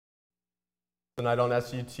Tonight on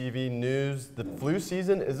SUTV News, the flu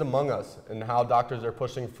season is among us and how doctors are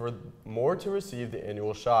pushing for more to receive the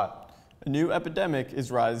annual shot. A new epidemic is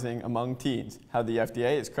rising among teens, how the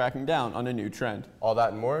FDA is cracking down on a new trend. All that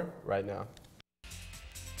and more right now.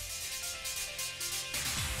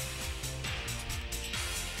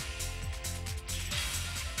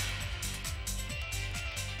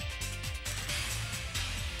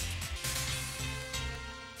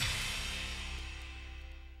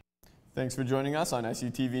 Thanks for joining us on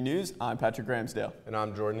SUTV News. I'm Patrick Ramsdale. And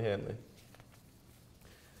I'm Jordan Hanley.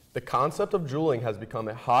 The concept of juuling has become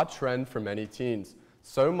a hot trend for many teens,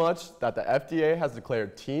 so much that the FDA has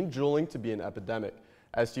declared teen juuling to be an epidemic.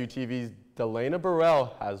 SUTV's Delana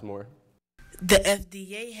Burrell has more. The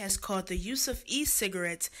FDA has called the use of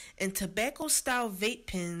e-cigarettes and tobacco-style vape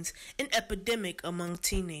pens an epidemic among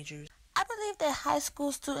teenagers. I believe that high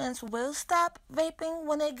school students will stop vaping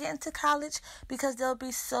when they get into college because they'll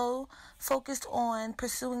be so focused on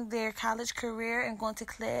pursuing their college career and going to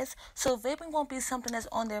class. So vaping won't be something that's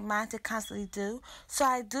on their mind to constantly do. So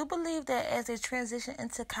I do believe that as they transition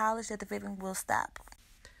into college that the vaping will stop.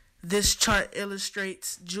 This chart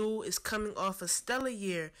illustrates Juul is coming off a stellar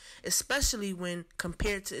year, especially when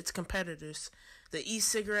compared to its competitors. The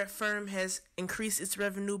e-cigarette firm has increased its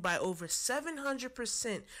revenue by over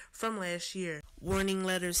 700% from last year. Warning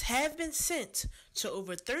letters have been sent to over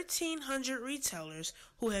 1,300 retailers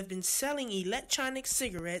who have been selling electronic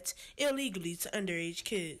cigarettes illegally to underage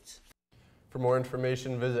kids. For more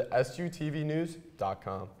information, visit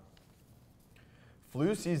SUTVnews.com.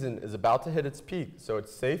 Flu season is about to hit its peak, so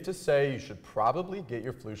it's safe to say you should probably get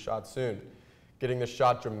your flu shot soon. Getting the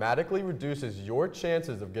shot dramatically reduces your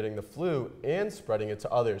chances of getting the flu and spreading it to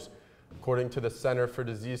others. According to the Center for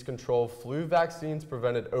Disease Control, flu vaccines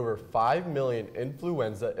prevented over 5 million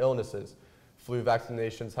influenza illnesses. Flu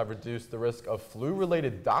vaccinations have reduced the risk of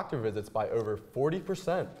flu-related doctor visits by over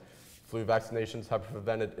 40%. Flu vaccinations have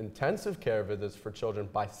prevented intensive care visits for children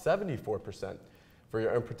by 74%. For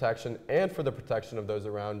your own protection and for the protection of those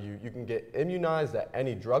around you, you can get immunized at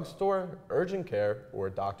any drugstore, urgent care, or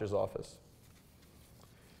doctor's office.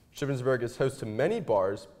 Shippensburg is host to many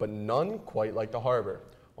bars, but none quite like the Harbor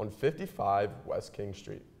on 55 West King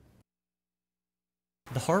Street.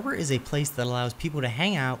 The Harbor is a place that allows people to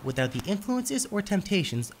hang out without the influences or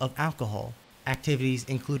temptations of alcohol. Activities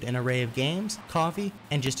include an array of games, coffee,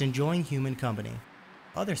 and just enjoying human company.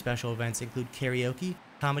 Other special events include karaoke,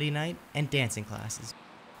 comedy night, and dancing classes.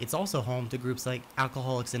 It's also home to groups like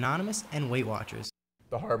Alcoholics Anonymous and Weight Watchers.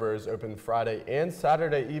 The Harbor is open Friday and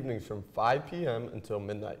Saturday evenings from 5 p.m. until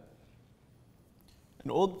midnight.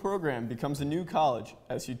 An old program becomes a new college.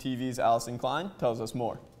 SUTV's Allison Klein tells us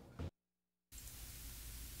more.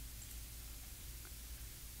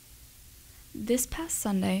 This past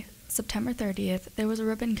Sunday, September 30th, there was a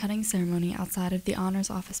ribbon-cutting ceremony outside of the Honors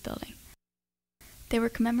Office building. They were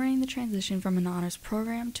commemorating the transition from an honors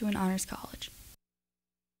program to an honors college.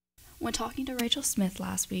 When talking to Rachel Smith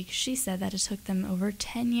last week, she said that it took them over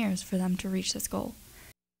 10 years for them to reach this goal.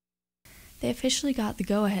 They officially got the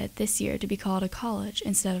go-ahead this year to be called a college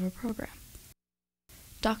instead of a program.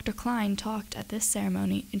 Dr. Klein talked at this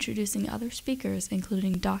ceremony, introducing other speakers,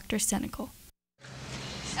 including Dr. Senecal.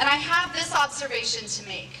 And I have this observation to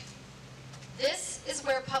make. This is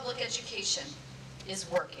where public education is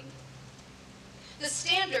working. The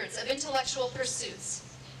standards of intellectual pursuits,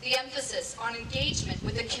 the emphasis on engagement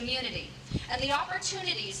with the community, and the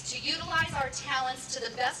opportunities to utilize our talents to the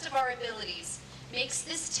best of our abilities makes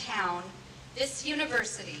this town, this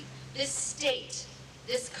university, this state,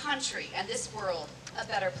 this country, and this world a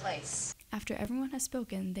better place. After everyone has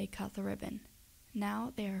spoken, they cut the ribbon.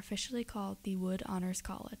 Now they are officially called the Wood Honors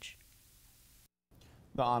College.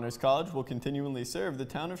 The Honors College will continually serve the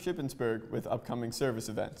town of Shippensburg with upcoming service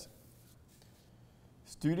events.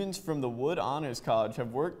 Students from the Wood Honors College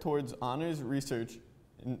have worked towards honors research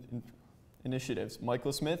initiatives.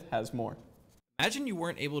 Michael Smith has more. Imagine you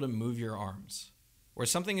weren't able to move your arms, or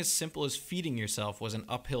something as simple as feeding yourself was an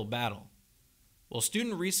uphill battle. Well,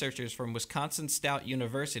 student researchers from Wisconsin Stout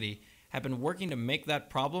University have been working to make that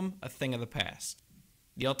problem a thing of the past.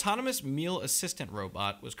 The autonomous meal assistant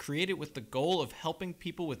robot was created with the goal of helping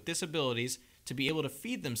people with disabilities to be able to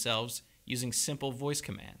feed themselves using simple voice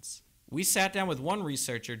commands. We sat down with one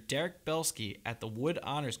researcher, Derek Belsky, at the Wood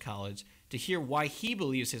Honors College to hear why he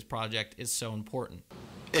believes his project is so important.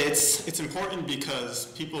 It's important because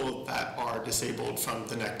people that are disabled from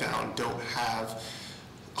the neck down don't have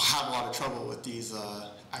a lot of trouble with these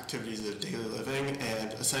activities of daily living,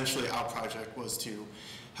 and essentially our project was to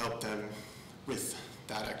help them with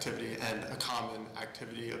that activity. And a common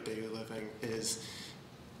activity of daily living is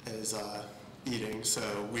eating, so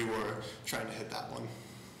we were trying to hit that one.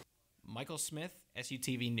 Michael Smith,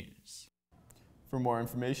 SUTV News. For more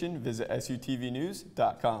information, visit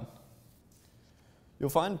SUTVnews.com. You'll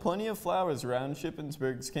find plenty of flowers around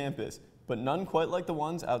Shippensburg's campus, but none quite like the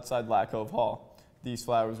ones outside Lac Cove Hall. These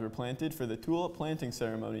flowers were planted for the Tulip Planting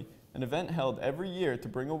Ceremony, an event held every year to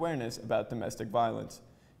bring awareness about domestic violence.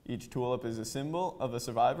 Each tulip is a symbol of a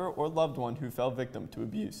survivor or loved one who fell victim to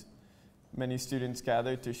abuse. Many students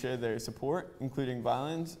gathered to share their support, including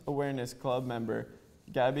Violence Awareness Club member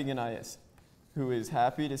Gabby Ganias, who is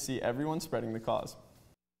happy to see everyone spreading the cause.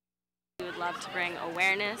 We would love to bring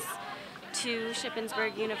awareness to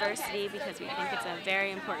Shippensburg University because we think it's a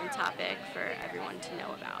very important topic for everyone to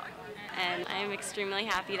know about. And I'm extremely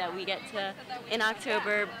happy that we get to, in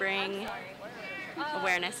October, bring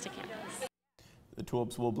awareness to campus. The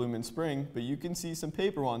tulips will bloom in spring, but you can see some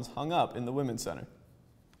paper ones hung up in the Women's Center.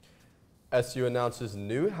 SU announces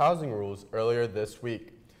new housing rules earlier this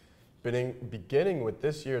week. Beginning with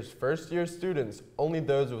this year's first-year students, only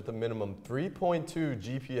those with a minimum 3.2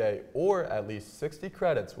 GPA or at least 60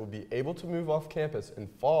 credits will be able to move off campus in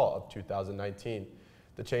fall of 2019.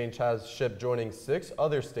 The change has SHIP joining 6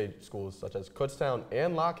 other state schools such as Kutztown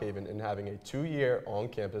and Lock Haven in having a 2-year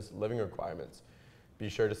on-campus living requirements. Be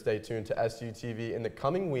sure to stay tuned to SUTV in the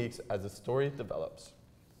coming weeks as the story develops.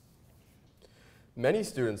 Many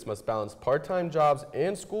students must balance part-time jobs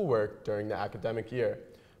and schoolwork during the academic year.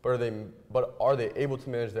 But are they able to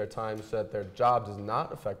manage their time so that their job does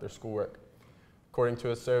not affect their schoolwork? According to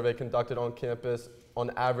a survey conducted on campus, on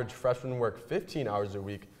average, freshmen work 15 hours a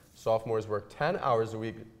week, sophomores work 10 hours a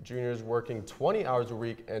week, juniors working 20 hours a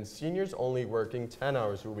week, and seniors only working 10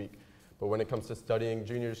 hours a week. But when it comes to studying,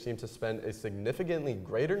 juniors seem to spend a significantly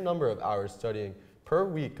greater number of hours studying per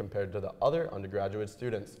week compared to the other undergraduate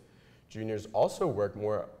students. Juniors also work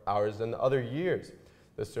more hours than the other years.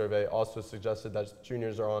 The survey also suggested that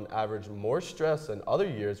juniors are on average more stressed than other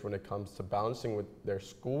years when it comes to balancing with their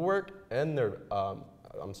schoolwork and their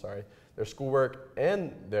schoolwork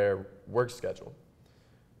and their work schedule.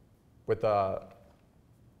 With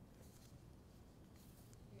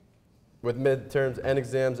midterms and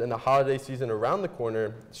exams and the holiday season around the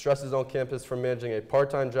corner, stresses on campus from managing a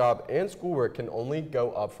part-time job and schoolwork can only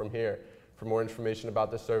go up from here. For more information about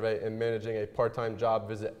the survey and managing a part-time job,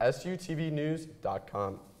 visit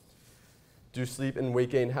SUTVnews.com. Do sleep and weight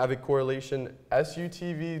gain have a correlation?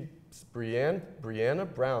 SUTV's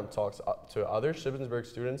Brianna Brown talks to other Shippensburg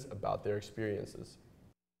students about their experiences.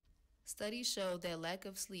 Studies show that lack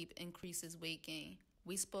of sleep increases weight gain.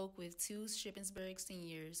 We spoke with 2 Shippensburg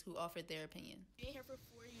seniors who offered their opinion. Being here for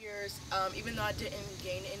 4 years, even though I didn't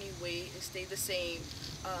gain any weight, it stayed the same.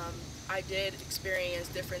 I did experience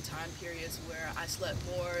different time periods where I slept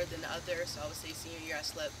more than others, so I would say senior year I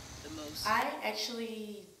slept the most. I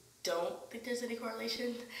actually don't think there's any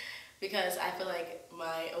correlation because I feel like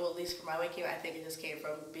at least for my weight gain, I think it just came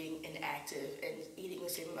from being inactive and eating the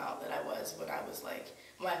same amount that I was when I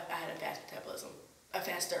had a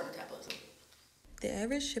faster metabolism. The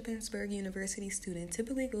average Shippensburg University student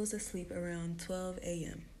typically goes to sleep around 12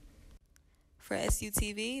 a.m. For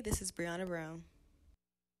SUTV, this is Brianna Brown.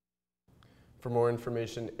 For more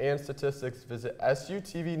information and statistics, visit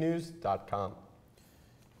SUTVnews.com.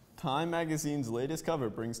 Time magazine's latest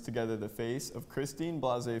cover brings together the face of Christine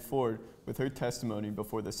Blasey Ford with her testimony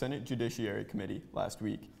before the Senate Judiciary Committee last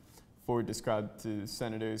week. Ford described to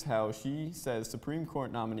senators how she says Supreme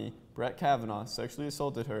Court nominee Brett Kavanaugh sexually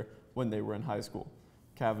assaulted her when they were in high school.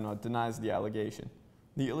 Kavanaugh denies the allegation.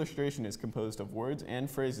 The illustration is composed of words and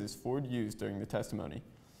phrases Ford used during the testimony.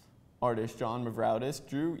 Artist John Mavroudis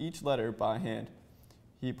drew each letter by hand.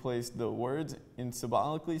 He placed the words in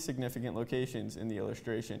symbolically significant locations in the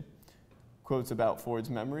illustration. Quotes about Ford's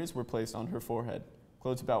memories were placed on her forehead.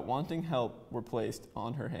 Quotes about wanting help were placed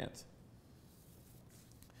on her hands.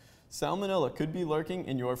 Salmonella could be lurking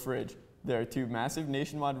in your fridge. There are 2 massive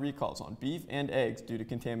nationwide recalls on beef and eggs due to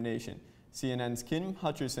contamination. CNN's Kim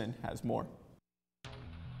Hutcherson has more.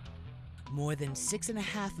 More than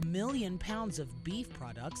 6.5 million pounds of beef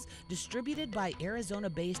products distributed by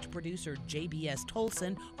Arizona-based producer JBS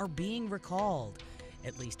Tolson are being recalled.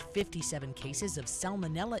 At least 57 cases of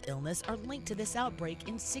salmonella illness are linked to this outbreak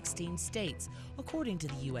in 16 states, according to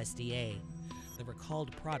the USDA. The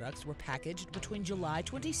recalled products were packaged between July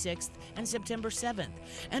 26th and September 7th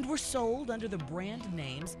and were sold under the brand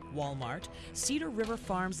names Walmart, Cedar River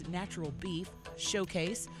Farms Natural Beef,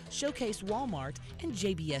 Showcase, Showcase Walmart, and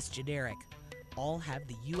JBS Generic. All have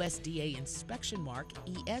the USDA inspection mark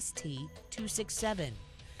EST 267.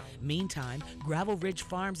 Meantime, Gravel Ridge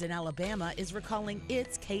Farms in Alabama is recalling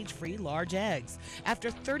its cage-free large eggs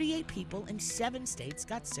after 38 people in 7 states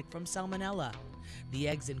got sick from salmonella. The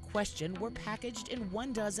eggs in question were packaged in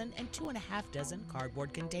 1 dozen and 2.5 dozen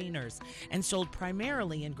cardboard containers and sold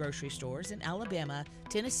primarily in grocery stores in Alabama,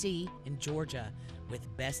 Tennessee, and Georgia,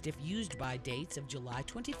 with best if used by dates of July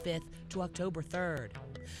 25th to October 3rd.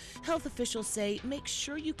 Health officials say make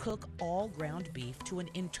sure you cook all ground beef to an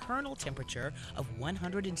internal temperature of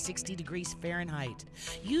 160 degrees Fahrenheit.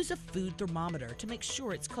 Use a food thermometer to make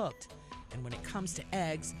sure it's cooked. And when it comes to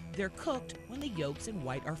eggs, they're cooked when the yolks and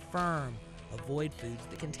white are firm. Avoid foods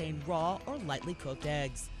that contain raw or lightly cooked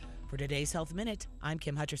eggs. For today's Health Minute, I'm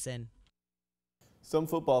Kim Hutcherson. Some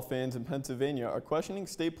football fans in Pennsylvania are questioning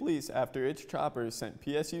state police after its choppers sent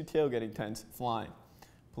PSU tailgating tents flying.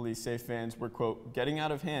 Police say fans were, quote, getting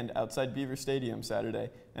out of hand outside Beaver Stadium Saturday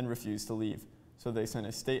and refused to leave. So they sent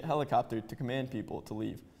a state helicopter to command people to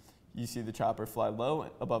leave. You see the chopper fly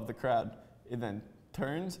low above the crowd. It then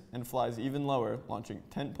turns and flies even lower, launching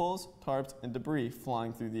tent poles, tarps, and debris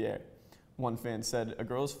flying through the air. One fan said a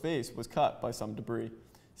girl's face was cut by some debris.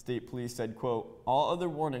 State police said, quote, all other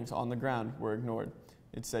warnings on the ground were ignored.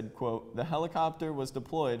 It said, quote, the helicopter was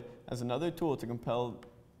deployed as another tool to compel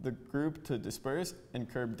the group to disperse and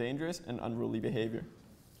curb dangerous and unruly behavior.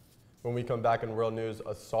 When we come back in world news,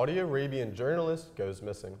 a Saudi Arabian journalist goes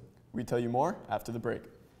missing. We tell you more after the break.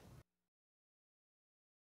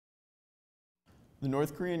 The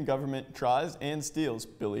North Korean government tries and steals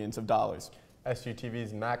billions of dollars.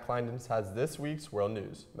 SUTV's Matt Kleindens has this week's world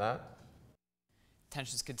news. Matt?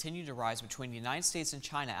 Tensions continue to rise between the United States and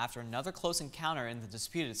China after another close encounter in the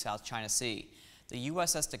disputed South China Sea. The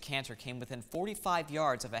USS Decanter came within 45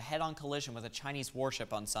 yards of a head-on collision with a Chinese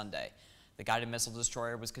warship on Sunday. The guided missile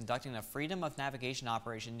destroyer was conducting a freedom of navigation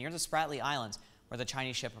operation near the Spratly Islands where the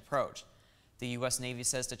Chinese ship approached. The U.S. Navy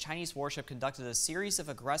says the Chinese warship conducted a series of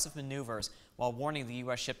aggressive maneuvers while warning the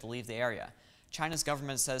U.S. ship to leave the area. China's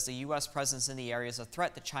government says the U.S. presence in the area is a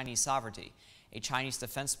threat to Chinese sovereignty. A Chinese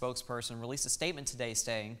defense spokesperson released a statement today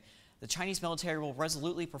saying, the Chinese military will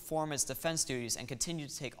resolutely perform its defense duties and continue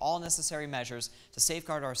to take all necessary measures to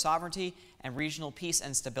safeguard our sovereignty and regional peace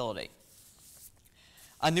and stability.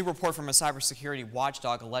 A new report from a cybersecurity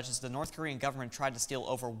watchdog alleges the North Korean government tried to steal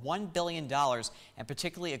over $1 billion in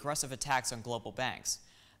particularly aggressive attacks on global banks.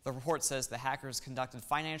 The report says the hackers conducted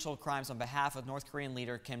financial crimes on behalf of North Korean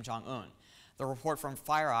leader Kim Jong-un. The report from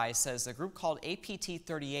FireEye says the group called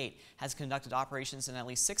APT-38 has conducted operations in at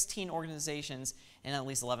least 16 organizations in at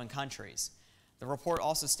least 11 countries. The report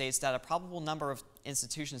also states that a probable number of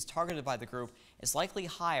institutions targeted by the group is likely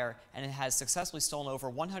higher, and it has successfully stolen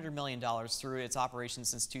over $100 million through its operations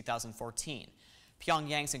since 2014.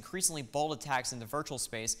 Pyongyang's increasingly bold attacks into virtual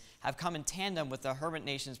space have come in tandem with the hermit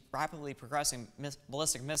nation's rapidly progressing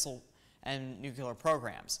ballistic missile and nuclear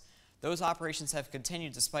programs. Those operations have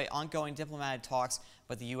continued despite ongoing diplomatic talks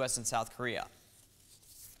with the U.S. and South Korea.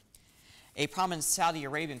 A prominent Saudi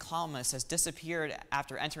Arabian columnist has disappeared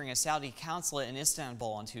after entering a Saudi consulate in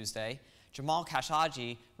Istanbul on Tuesday. Jamal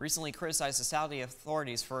Khashoggi recently criticized the Saudi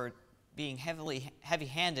authorities for being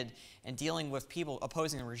heavy-handed in dealing with people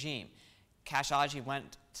opposing the regime. Khashoggi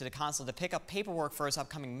went to the consulate to pick up paperwork for his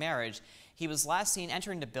upcoming marriage. He was last seen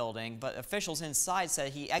entering the building, but officials inside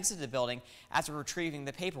said he exited the building after retrieving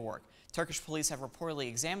the paperwork. Turkish police have reportedly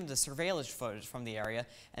examined the surveillance footage from the area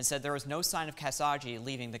and said there was no sign of Khashoggi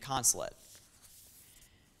leaving the consulate.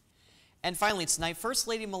 And finally, tonight, First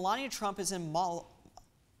Lady Melania Trump is in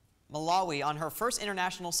Malawi on her first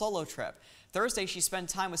international solo trip. Thursday, she spent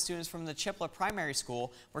time with students from the Chipla Primary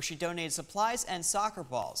School, where she donated supplies and soccer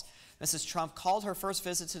balls. Mrs. Trump called her first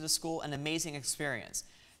visit to the school an amazing experience.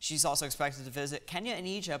 She's also expected to visit Kenya and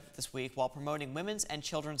Egypt this week while promoting women's and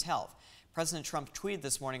children's health. President Trump tweeted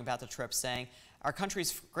this morning about the trip, saying, our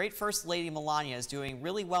country's great First Lady Melania is doing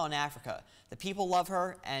really well in Africa. The people love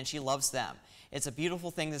her, and she loves them. It's a beautiful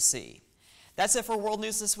thing to see. That's it for World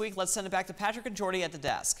News this week. Let's send it back to Patrick and Jordy at the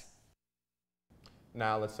desk.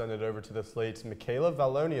 Now let's send it over to the Slate's Michaela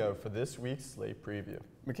Valonio for this week's Slate Preview.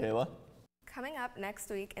 Michaela? Coming up next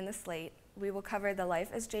week in the Slate, we will cover the Life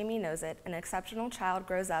as Jamie Knows It, an exceptional child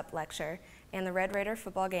grows up lecture, and the Red Raider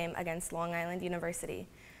football game against Long Island University.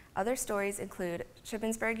 Other stories include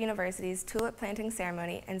Shippensburg University's tulip planting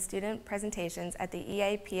ceremony and student presentations at the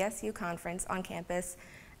EA-PSU conference on campus,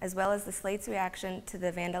 as well as the Slate's reaction to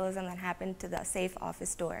the vandalism that happened to the safe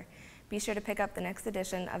office door. Be sure to pick up the next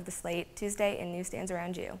edition of the Slate Tuesday in newsstands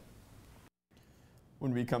around you.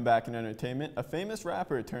 When we come back in entertainment, a famous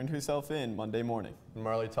rapper turned herself in Monday morning.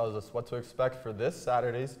 Marley tells us what to expect for this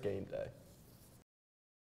Saturday's game day.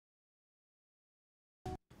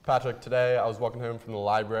 Patrick, today I was walking home from the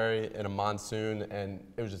library in a monsoon, and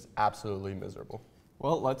it was just absolutely miserable.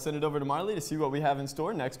 Well, let's send it over to Marley to see what we have in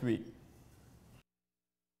store next week.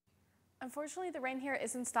 Unfortunately, the rain here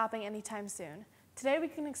isn't stopping anytime soon. Today we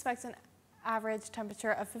can expect an average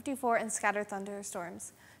temperature of 54 and scattered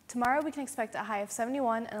thunderstorms. Tomorrow we can expect a high of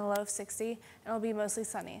 71 and a low of 60, and it'll be mostly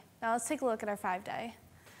sunny. Now let's take a look at our 5-day.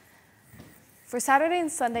 For Saturday and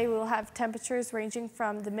Sunday, we will have temperatures ranging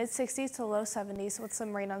from the mid-60s to low 70s with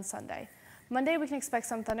some rain on Sunday. Monday, we can expect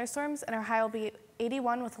some thunderstorms, and our high will be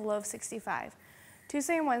 81 with a low of 65.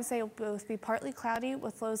 Tuesday and Wednesday will both be partly cloudy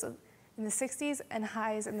with lows in the 60s and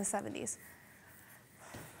highs in the 70s.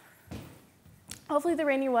 Hopefully the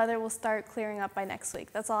rainy weather will start clearing up by next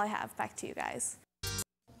week. That's all I have. Back to you guys.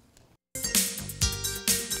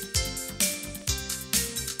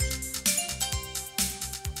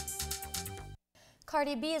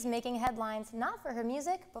 Cardi B is making headlines not for her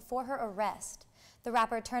music, but for her arrest. The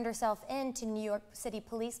rapper turned herself in to New York City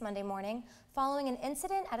police Monday morning following an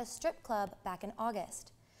incident at a strip club back in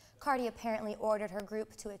August. Cardi apparently ordered her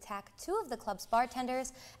group to attack 2 of the club's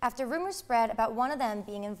bartenders after rumors spread about one of them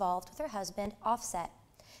being involved with her husband, Offset.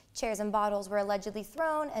 Chairs and bottles were allegedly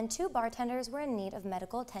thrown, and 2 bartenders were in need of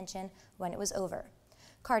medical attention when it was over.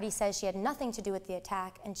 Cardi says she had nothing to do with the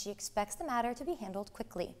attack, and she expects the matter to be handled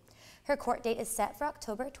quickly. Her court date is set for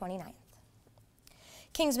October 29th.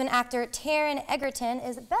 Kingsman actor Taron Egerton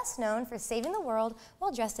is best known for saving the world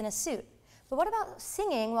while dressed in a suit. But what about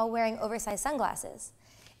singing while wearing oversized sunglasses?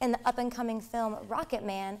 In the up-and-coming film Rocket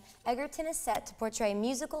Man, Egerton is set to portray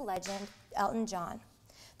musical legend Elton John.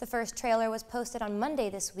 The first trailer was posted on Monday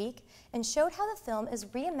this week and showed how the film is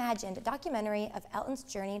reimagined documentary of Elton's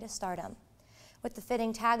journey to stardom. With the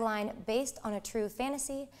fitting tagline, based on a true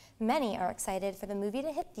fantasy, many are excited for the movie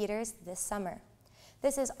to hit theaters this summer.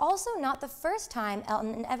 This is also not the first time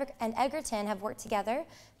Elton and Egerton have worked together.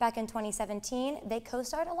 Back in 2017, they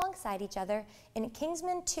co-starred alongside each other in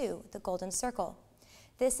Kingsman 2, The Golden Circle.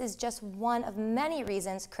 This is just one of many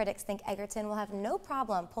reasons critics think Egerton will have no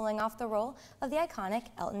problem pulling off the role of the iconic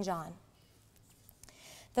Elton John.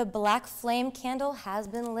 The Black Flame candle has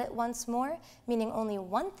been lit once more, meaning only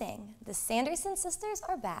one thing: the Sanderson sisters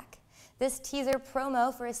are back. This teaser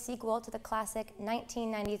promo for a sequel to the classic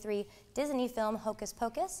 1993 Disney film Hocus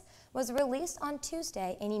Pocus was released on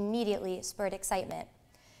Tuesday and immediately spurred excitement.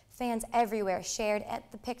 Fans everywhere shared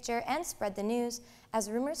the picture and spread the news, as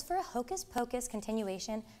rumors for a Hocus Pocus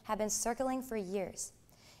continuation have been circling for years.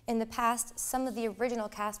 In the past, some of the original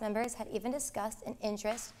cast members had even discussed an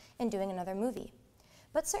interest in doing another movie.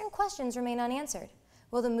 But certain questions remain unanswered.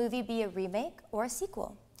 Will the movie be a remake or a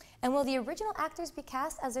sequel? And will the original actors be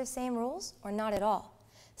cast as their same roles or not at all?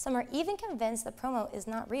 Some are even convinced the promo is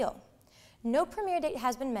not real. No premiere date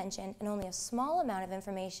has been mentioned, and only a small amount of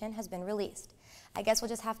information has been released. I guess we'll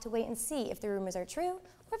just have to wait and see if the rumors are true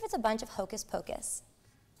or if it's a bunch of hocus pocus.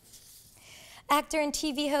 Actor and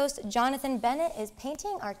TV host Jonathan Bennett is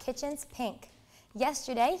painting our kitchens pink.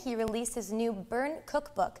 Yesterday, he released his new Burn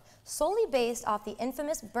cookbook, solely based off the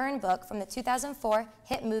infamous Burn book from the 2004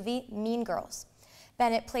 hit movie Mean Girls.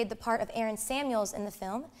 Bennett played the part of Aaron Samuels in the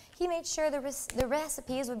film. He made sure the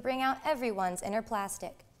recipes would bring out everyone's inner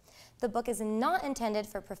plastic. The book is not intended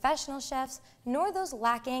for professional chefs, nor those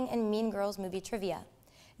lacking in Mean Girls movie trivia.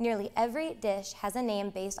 Nearly every dish has a name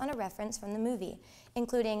based on a reference from the movie,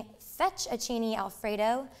 including Fettuccine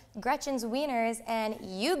Alfredo, Gretchen's Wieners, and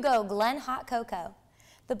You Go Glen Hot Cocoa.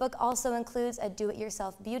 The book also includes a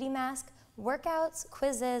do-it-yourself beauty mask, workouts,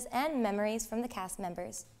 quizzes, and memories from the cast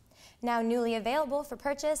members. Now newly available for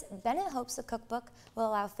purchase, Bennett hopes the cookbook will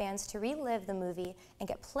allow fans to relive the movie and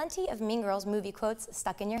get plenty of Mean Girls movie quotes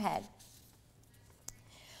stuck in your head.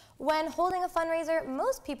 When holding a fundraiser,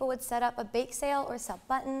 most people would set up a bake sale or sell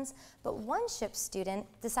buttons, but one SHIP student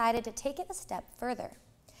decided to take it a step further.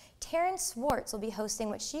 Taryn Swartz will be hosting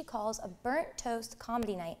what she calls a Burnt Toast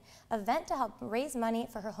Comedy Night, event to help raise money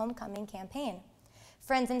for her homecoming campaign.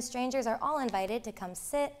 Friends and strangers are all invited to come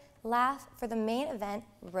sit, laugh for the main event,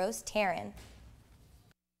 Roast Taryn.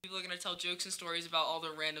 People are going to tell jokes and stories about all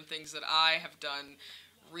the random things that I have done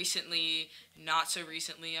recently, not so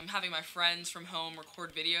recently. I'm having my friends from home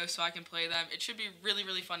record videos so I can play them. It should be really,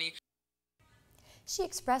 really funny. She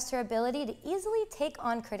expressed her ability to easily take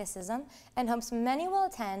on criticism and hopes many will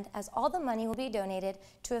attend, as all the money will be donated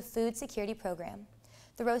to a food security program.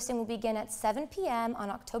 The roasting will begin at 7 p.m. on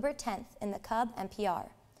October 10th in the Cub NPR.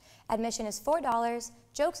 Admission is $4,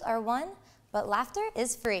 jokes are $1, but laughter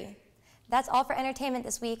is free. That's all for entertainment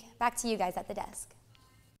this week. Back to you guys at the desk.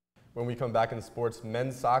 When we come back in sports,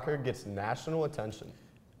 men's soccer gets national attention.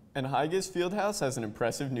 And Higas Fieldhouse has an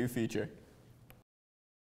impressive new feature.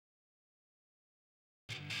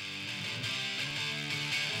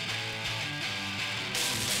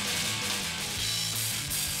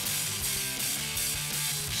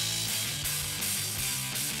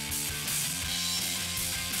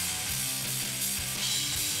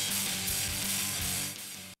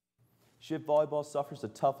 Ship volleyball suffers a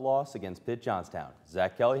tough loss against Pitt Johnstown.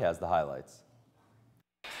 Zach Kelly has the highlights.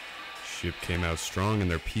 Ship came out strong in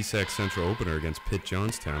their PSAC Central opener against Pitt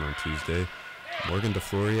Johnstown on Tuesday. Morgan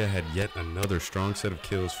DeFloria had yet another strong set of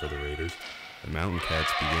kills for the Raiders. The Mountain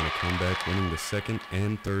Cats began a comeback, winning the second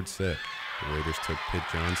and third set. The Raiders took Pitt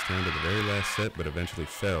Johnstown to the very last set, but eventually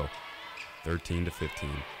fell 13-15.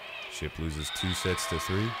 Ship loses 2 sets to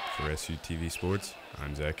 3. For SUTV Sports,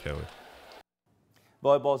 I'm Zach Kelly.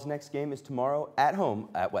 Volleyball's next game is tomorrow at home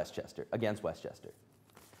at against Westchester.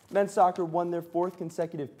 Men's soccer won their 4th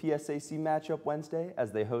consecutive PSAC matchup Wednesday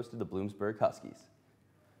as they hosted the Bloomsburg Huskies.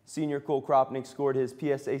 Senior Cole Kropnik scored his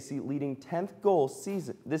PSAC leading 10th goal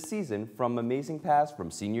this season from amazing pass from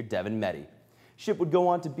senior Devin Meddy. Ship would go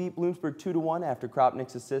on to beat Bloomsburg 2-1 after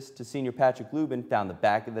Kropnik's assist to senior Patrick Lubin found the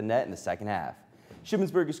back of the net in the second half.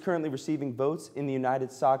 Shippensburg is currently receiving votes in the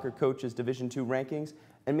United Soccer Coaches Division II rankings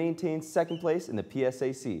and maintains 2nd place in the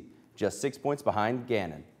PSAC, just 6 points behind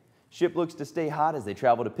Gannon. Ship looks to stay hot as they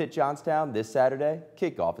travel to Pitt Johnstown this Saturday.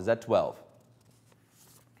 Kickoff is at 12.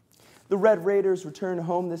 The Red Raiders return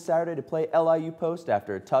home this Saturday to play LIU Post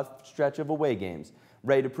after a tough stretch of away games,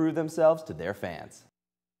 ready to prove themselves to their fans.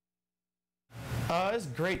 It's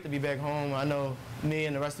great to be back home. I know me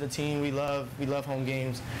and the rest of the team, we love home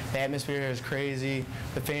games. The atmosphere here is crazy.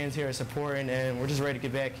 The fans here are supporting, and we're just ready to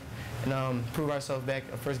get back and prove ourselves back,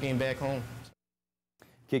 our first game back home.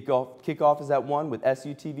 Kickoff is at 1 with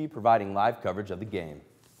SUTV providing live coverage of the game.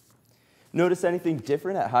 Notice anything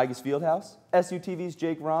different at Higas Fieldhouse? SUTV's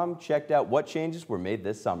Jake Rom checked out what changes were made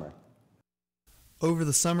this summer. Over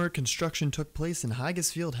the summer, construction took place in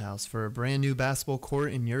Higas Fieldhouse for a brand new basketball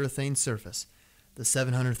court and urethane surface. The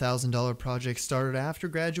 $700,000 project started after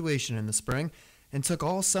graduation in the spring and took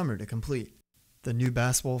all summer to complete. The new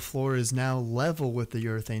basketball floor is now level with the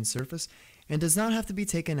urethane surface and does not have to be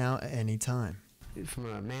taken out at any time. From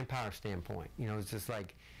a manpower standpoint, it's just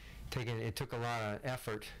like it took a lot of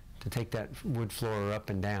effort to take that wood floor up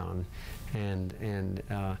and down, and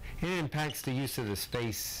it impacts the use of the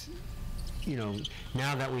space.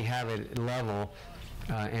 Now that we have it level,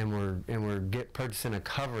 and we're purchasing a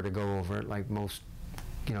cover to go over it, like most,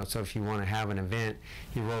 so if you want to have an event,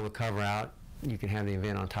 you roll the cover out, you can have the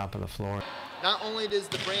event on top of the floor. Not only does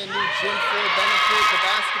the brand new gym floor benefit the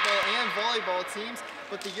basketball and volleyball teams,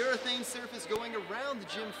 but the urethane surface going around the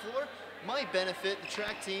gym floor might benefit the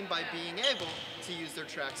track team by being able to use their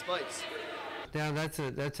track spikes. Yeah, that's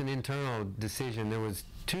an internal decision. There was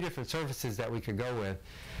 2 different surfaces that we could go with.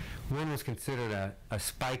 One was considered a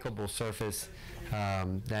spikeable surface,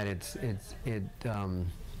 that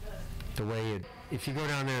the way if you go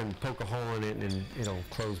down there and poke a hole in it, and it'll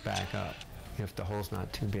close back up if the hole's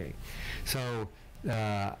not too big. So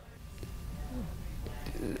that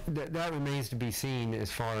remains to be seen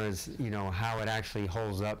as far as how it actually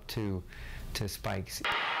holds up to spikes.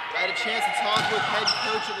 I had a chance to talk with head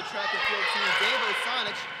coach of the track and field team, Dave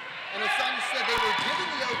Osanich, and Osanich said they were given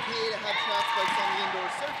the okay to have track spikes on the indoor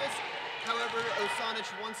surface. However,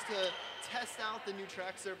 Osanich wants to test out the new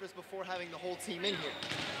track surface before having the whole team in here.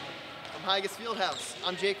 From Higas Fieldhouse,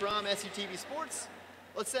 I'm Jake Rom, SUTV Sports.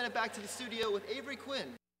 Let's send it back to the studio with Avery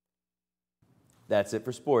Quinn. That's it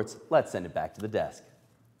for sports. Let's send it back to the desk.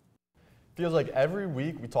 Feels like every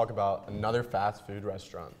week we talk about another fast food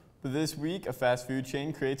restaurant. But this week, a fast food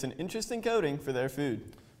chain creates an interesting coating for their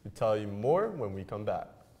food. We'll tell you more when we come back.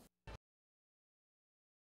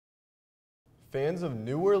 Fans of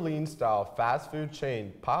New Orleans-style fast food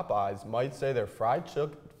chain Popeyes might say their fried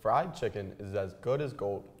chicken is as good as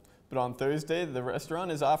gold. But on Thursday, the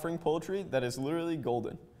restaurant is offering poultry that is literally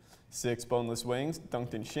golden. 6 boneless wings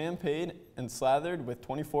dunked in champagne and slathered with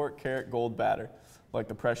 24-karat gold batter. Like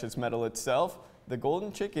the precious metal itself, the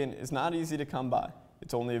golden chicken is not easy to come by.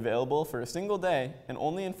 It's only available for a single day and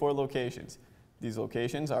only in 4 locations. These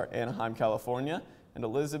locations are Anaheim, California, and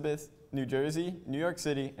Elizabeth, New Jersey, New York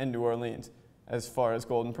City, and New Orleans. As far as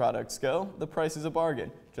golden products go, the price is a bargain,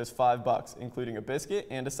 just $5, including a biscuit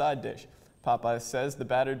and a side dish. Popeyes says the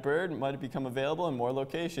battered bird might become available in more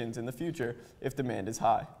locations in the future if demand is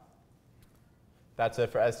high. That's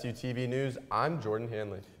it for SUTV News. I'm Jordan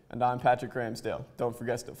Hanley. And I'm Patrick Ramsdale. Don't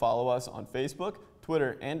forget to follow us on Facebook,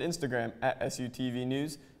 Twitter, and Instagram at SUTV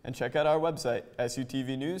News, and check out our website,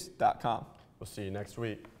 sutvnews.com. We'll see you next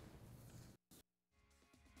week.